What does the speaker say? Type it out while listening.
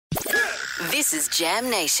This is Jam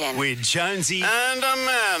Nation. With Jonesy and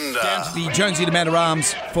Amanda. Down to the Jonesy and Amanda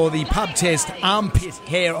Arms for the pub test. Armpit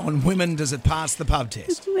hair on women. Does it pass the pub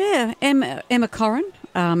test? Yeah, Emma Corrin,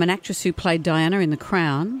 an actress who played Diana in The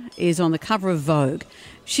Crown, is on the cover of Vogue.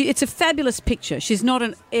 It's a fabulous picture. She's not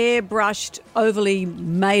an airbrushed, overly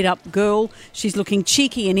made-up girl. She's looking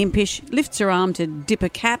cheeky and impish, lifts her arm to dip a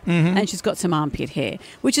cap, and she's got some armpit hair,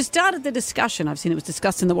 which has started the discussion. I've seen it was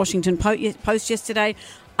discussed in the Washington Post yesterday.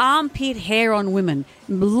 Armpit hair on women.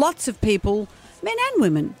 Lots of people, men and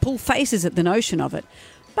women, pull faces at the notion of it.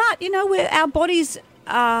 But, you know, our bodies...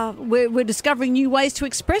 we're discovering new ways to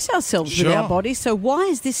express ourselves with our bodies, so why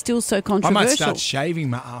is this still so controversial? I might start shaving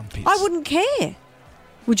my armpits. I wouldn't care.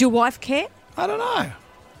 Would your wife care? I don't know.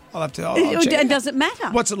 I'll have to... And does it matter?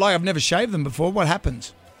 What's it like? I've never shaved them before. What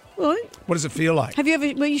happens? Well, what does it feel like? Have you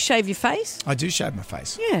ever... Will you shave your face? I do shave my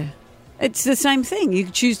face. Yeah. It's the same thing.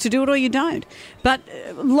 You choose to do it or you don't. But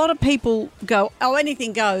a lot of people go, oh,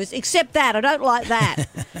 anything goes, except that. I don't like that.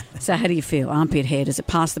 So how do you feel? Armpit hair, does it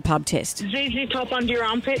pass the pub test? ZZ top under your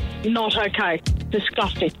armpit, not okay.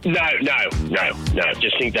 Disgusting. No.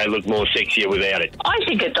 Just think they look more sexier without it. I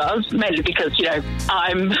think it does, mainly because, you know,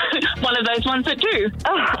 I'm one of those ones that do.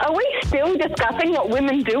 Are we still discussing what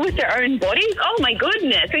women do with their own bodies? Oh, my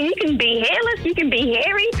goodness. So you can be hairless, you can be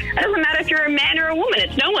hairy. It doesn't matter if you're a man or a woman.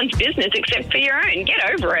 It's no one's business except for your own.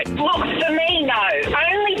 Get over it. Look, for me, no.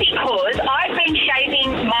 Only because I've been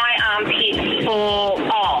shaving my armpits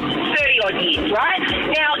for, 30-odd years, right?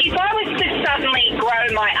 Now, if I was to suddenly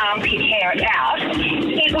grow my armpit hair out,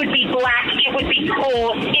 it would be black, it would be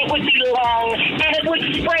coarse, it would be long, and it would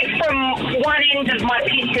spread from one end of my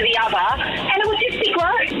pit to the other, and it would just be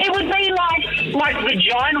gross. It would be like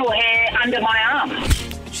vaginal hair under my arm.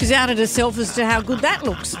 She's outed herself as to how good that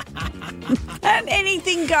looks. And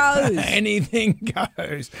anything goes. Anything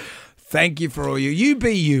goes. Thank you for all you. You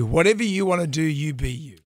be you. Whatever you want to do, you be you.